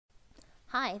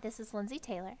Hi, this is Lindsay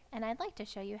Taylor, and I'd like to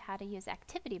show you how to use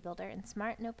Activity Builder in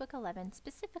Smart Notebook 11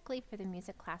 specifically for the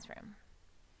music classroom.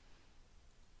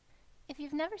 If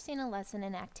you've never seen a lesson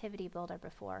in Activity Builder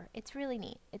before, it's really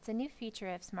neat. It's a new feature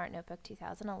of Smart Notebook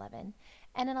 2011,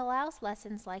 and it allows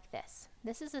lessons like this.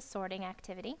 This is a sorting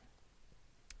activity.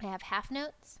 I have half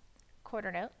notes,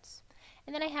 quarter notes,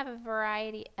 and then I have a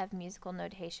variety of musical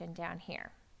notation down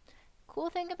here. Cool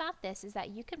thing about this is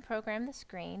that you can program the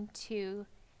screen to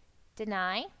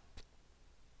deny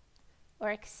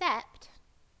or accept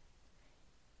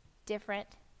different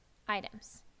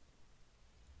items.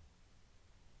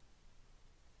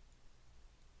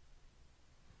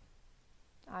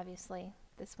 Obviously,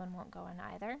 this one won't go in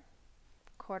either.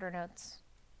 Quarter notes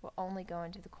will only go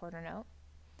into the quarter note,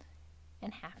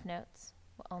 and half notes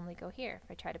will only go here. If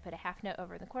I try to put a half note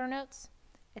over the quarter notes,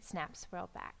 it snaps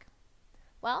right back.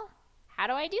 Well, how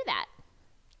do I do that?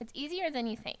 It's easier than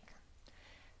you think.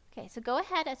 Okay, so go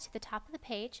ahead to the top of the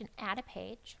page and add a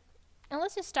page. And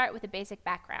let's just start with a basic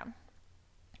background.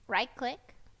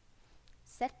 Right-click,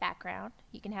 set background.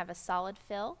 You can have a solid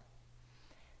fill,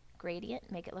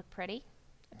 gradient, make it look pretty,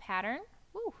 a pattern,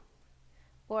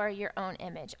 or your own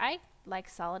image. I like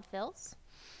solid fills.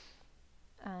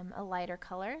 A lighter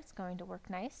color is going to work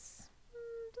nice.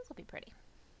 This will be pretty.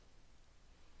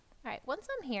 All right, once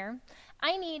I'm here,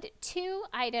 I need two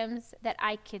items that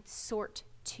I could sort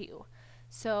to.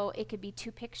 So it could be two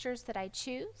pictures that I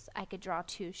choose. I could draw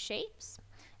two shapes.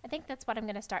 I think that's what I'm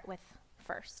going to start with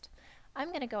first.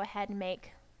 I'm going to go ahead and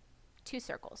make two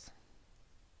circles.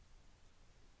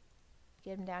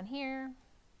 Get them down here.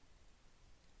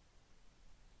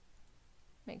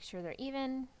 Make sure they're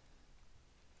even.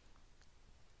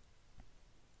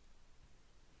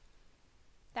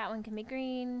 That one can be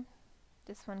green.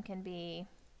 This one can be,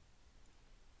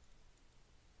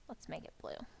 let's make it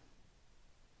blue.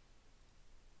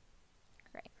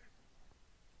 Great.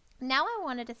 Now I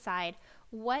want to decide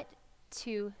what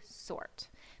to sort.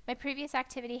 My previous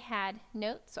activity had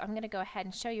notes, so I'm going to go ahead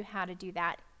and show you how to do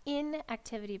that in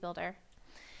Activity Builder.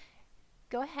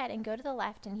 Go ahead and go to the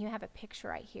left, and you have a picture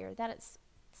right here. That is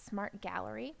Smart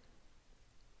Gallery,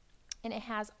 and it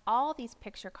has all these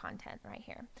picture content right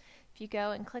here. If you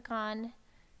go and click on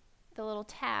the little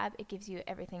tab, it gives you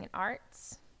everything in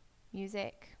arts,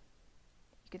 music.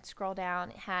 You can scroll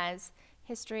down. It has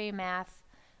history, math.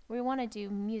 We want to do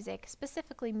music,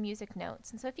 specifically music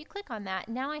notes. And so if you click on that,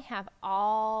 now I have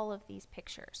all of these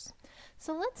pictures.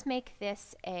 So let's make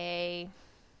this let's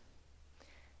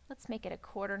make it a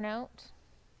quarter note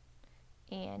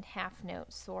and half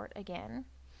note sort again.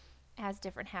 It has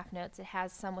different half notes. It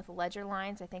has some with ledger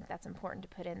lines. I think that's important to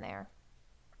put in there,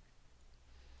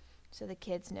 so the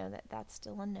kids know that that's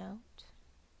still a note.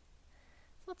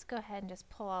 So let's go ahead and just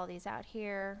pull all these out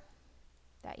here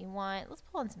that you want. Let's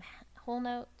pull in some whole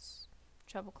notes,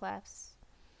 treble clefs.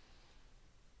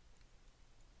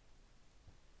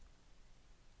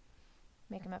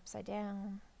 Make them upside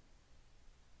down.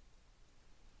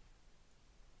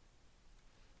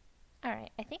 All right,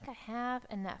 I think I have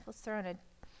enough. Let's throw in a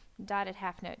dotted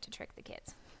half note to trick the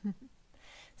kids.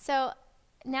 So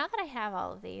now that I have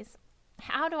all of these,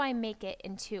 how do I make it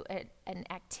into an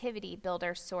activity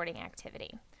builder sorting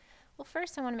activity? Well,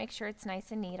 first I want to make sure it's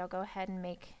nice and neat. I'll go ahead and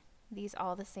make these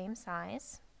all the same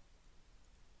size,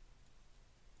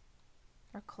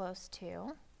 or close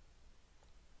to.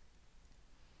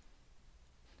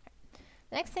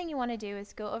 The next thing you want to do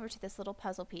is go over to this little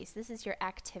puzzle piece. This is your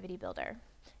activity builder,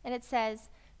 and it says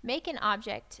make an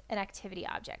object an activity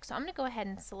object. So I'm going to go ahead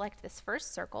and select this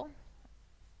first circle.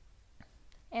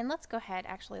 And let's go ahead,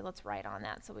 actually let's write on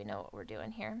that so we know what we're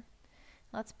doing here.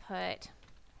 Let's put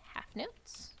half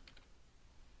notes.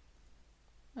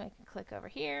 I can click over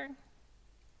here.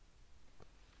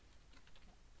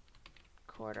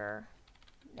 Quarter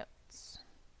notes.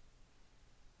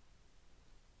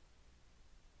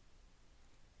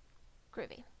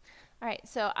 Groovy. All right,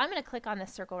 so I'm going to click on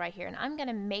this circle right here, and I'm going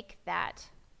to make that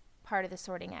part of the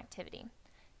sorting activity.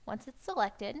 Once it's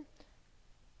selected,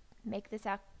 make this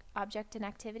object an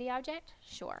activity object?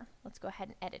 Sure. Let's go ahead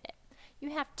and edit it. You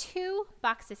have two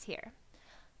boxes here.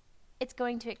 It's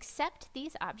going to accept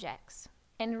these objects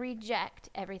and reject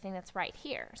everything that's right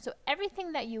here. So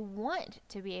everything that you want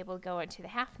to be able to go into the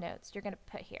half notes, you're going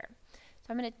to put here. So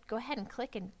I'm going to go ahead and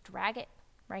click and drag it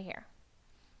right here.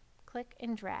 Click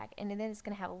and drag, and then it's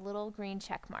going to have a little green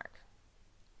check mark.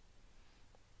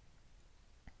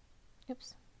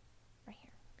 Oops. If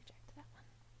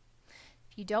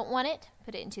you don't want it,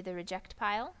 put it into the reject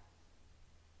pile.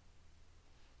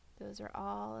 Those are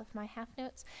all of my half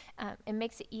notes. It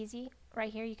makes it easy.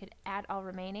 Right here you could add all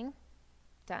remaining.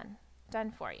 Done.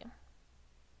 Done for you.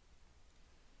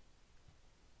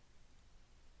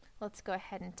 Let's go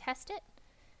ahead and test it.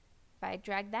 If I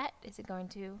drag that, is it going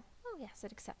to, oh yes,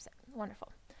 it accepts it.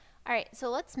 Wonderful. All right, so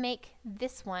let's make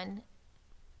this one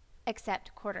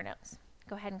accept quarter notes.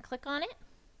 Go ahead and click on it,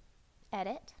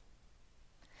 edit.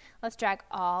 Let's drag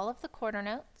all of the quarter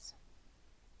notes.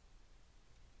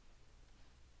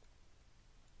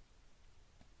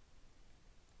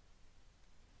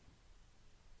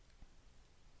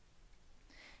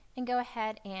 And go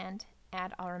ahead and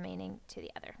add all remaining to the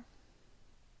other.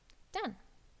 Done.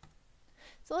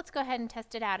 So let's go ahead and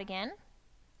test it out again.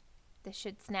 This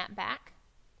should snap back.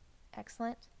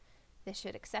 Excellent. This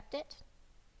should accept it.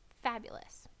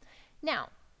 Fabulous. Now,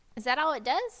 is that all it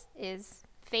does? Is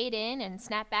fade in and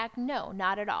snap back? No,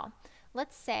 not at all.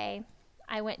 Let's say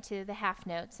I went to the half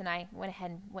notes and I went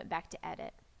ahead and went back to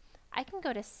edit. I can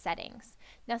go to settings.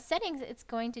 Now settings, it's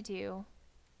going to do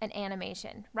an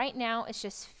animation. Right now it's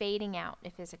just fading out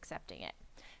if it's accepting it.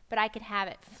 But I could have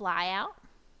it fly out,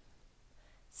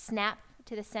 snap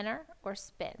to the center, or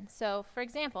spin. So for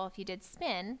example, if you did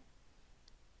spin,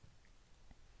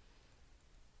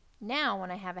 now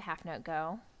when I have a half note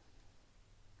go,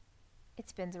 it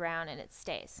spins around and it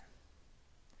stays.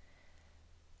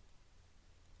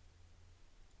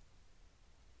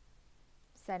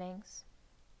 Settings,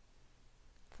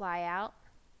 fly out,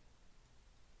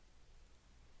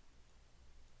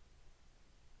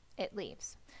 it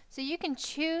leaves. So you can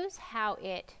choose how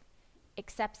it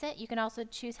accepts it. You can also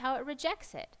choose how it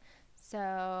rejects it.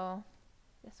 So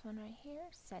this one right here,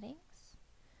 settings.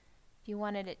 If you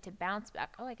wanted it to bounce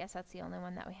back, oh, I guess that's the only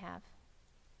one that we have.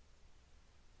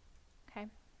 Okay,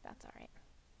 that's all right.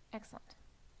 Excellent.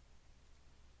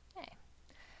 Okay.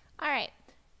 All right.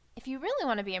 If you really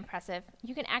want to be impressive,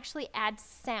 you can actually add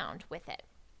sound with it.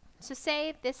 So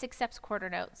say this accepts quarter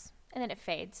notes and then it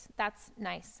fades. That's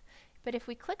nice. But if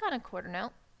we click on a quarter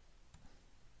note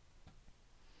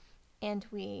and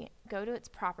we go to its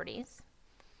properties,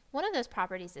 one of those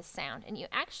properties is sound, and you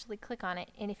actually click on it,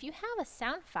 and if you have a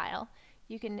sound file,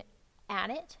 you can add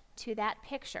it to that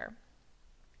picture.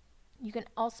 You can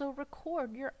also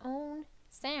record your own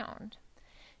sound.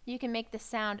 You can make the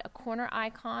sound a corner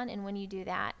icon, and when you do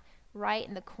that, right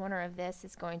in the corner of this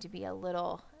is going to be a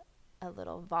little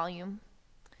volume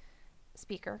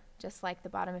speaker, just like the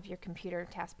bottom of your computer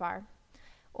taskbar.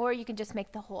 Or you can just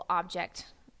make the whole object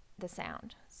the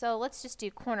sound. So let's just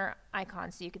do corner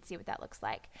icon so you can see what that looks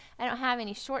like. I don't have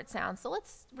any short sounds, so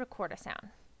let's record a sound.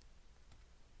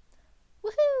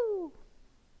 Woohoo!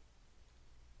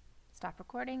 Stop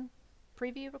recording.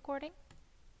 Preview recording.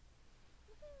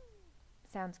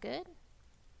 Sounds good.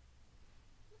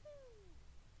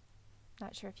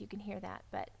 Not sure if you can hear that,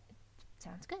 but it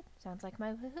sounds good. Sounds like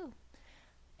my woohoo.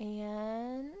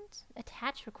 And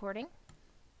attach recording.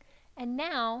 And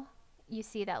now you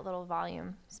see that little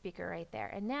volume speaker right there.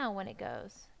 And now when it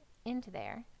goes into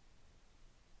there,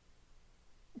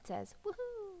 it says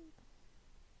woohoo.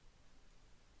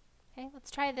 Okay,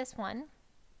 let's try this one.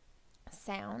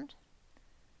 Sound.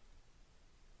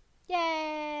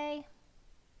 Yay!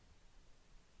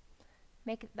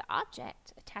 Make the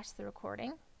object attach the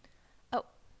recording. Oh,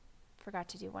 forgot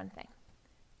to do one thing.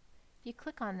 If you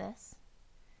click on this,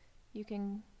 you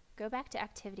can go back to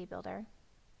Activity Builder,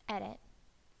 edit,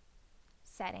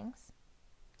 settings,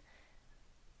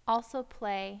 also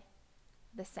play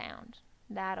the sound.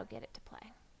 That'll get it to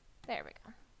play. There we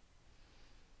go.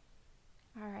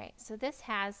 Alright, so this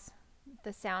has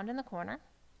the sound in the corner,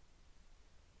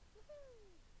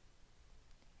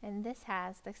 and this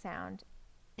has the sound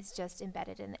is just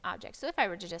embedded in the object. So if I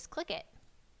were to just click it,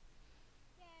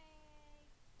 yay,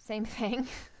 same thing.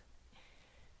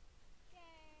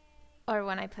 Or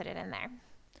when I put it in there.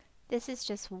 This is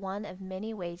just one of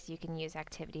many ways you can use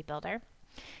Activity Builder.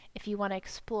 If you want to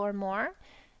explore more,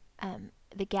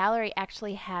 the gallery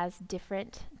actually has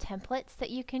different templates that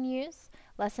you can use.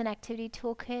 Lesson Activity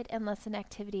Toolkit and Lesson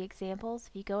Activity Examples.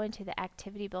 If you go into the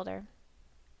Activity Builder,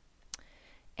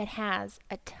 it has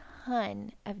a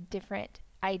ton of different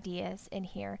ideas in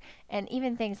here, and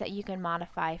even things that you can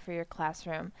modify for your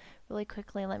classroom. Really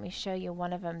quickly, let me show you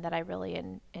one of them that I really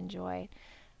enjoy.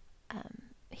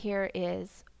 Here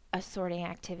is a sorting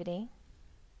activity.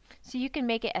 So you can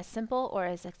make it as simple or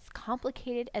as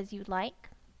complicated as you'd like.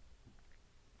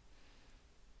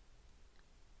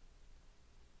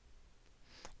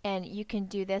 And you can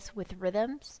do this with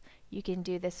rhythms. You can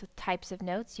do this with types of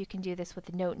notes. You can do this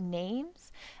with note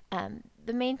names.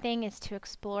 The main thing is to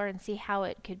explore and see how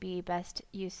it could be best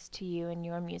used to you in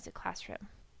your music classroom.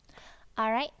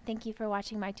 Alright, thank you for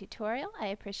watching my tutorial. I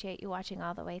appreciate you watching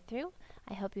all the way through.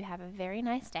 I hope you have a very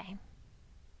nice day.